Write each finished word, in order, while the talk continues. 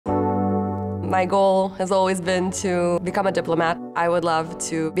My goal has always been to become a diplomat. I would love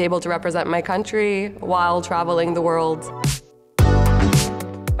to be able to represent my country while traveling the world.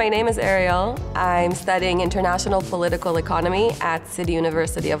 My name is Arielle. I'm studying international political economy at City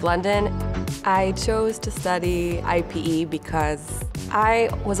University of London. I chose to study IPE because I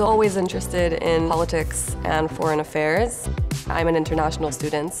was always interested in politics and foreign affairs. I'm an international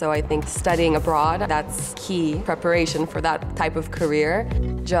student, so I think studying abroad, that's key preparation for that type of career.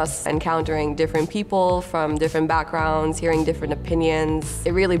 Just encountering different people from different backgrounds, hearing different opinions,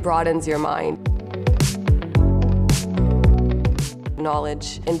 it really broadens your mind.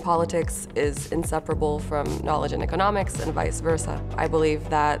 Knowledge in politics is inseparable from knowledge in economics and vice versa. I believe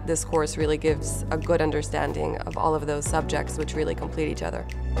that this course really gives a good understanding of all of those subjects which really complete each other.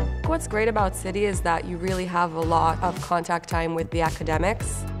 What's great about City is that you really have a lot of contact time with the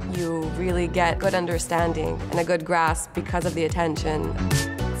academics. You really get good understanding and a good grasp because of the attention.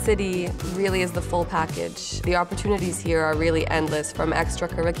 City really is the full package. The opportunities here are really endless, from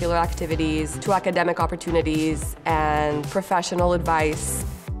extracurricular activities to academic opportunities and professional advice.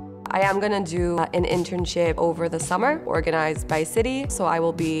 I am going to do an internship over the summer organized by City, so I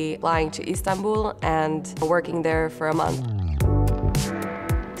will be flying to Istanbul and working there for a month.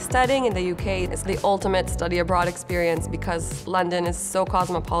 Studying in the UK is the ultimate study abroad experience because London is so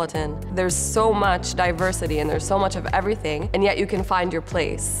cosmopolitan. There's so much diversity and there's so much of everything, and yet you can find your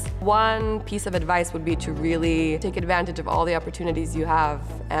place. One piece of advice would be to really take advantage of all the opportunities you have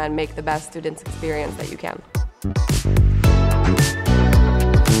and make the best student's experience that you can.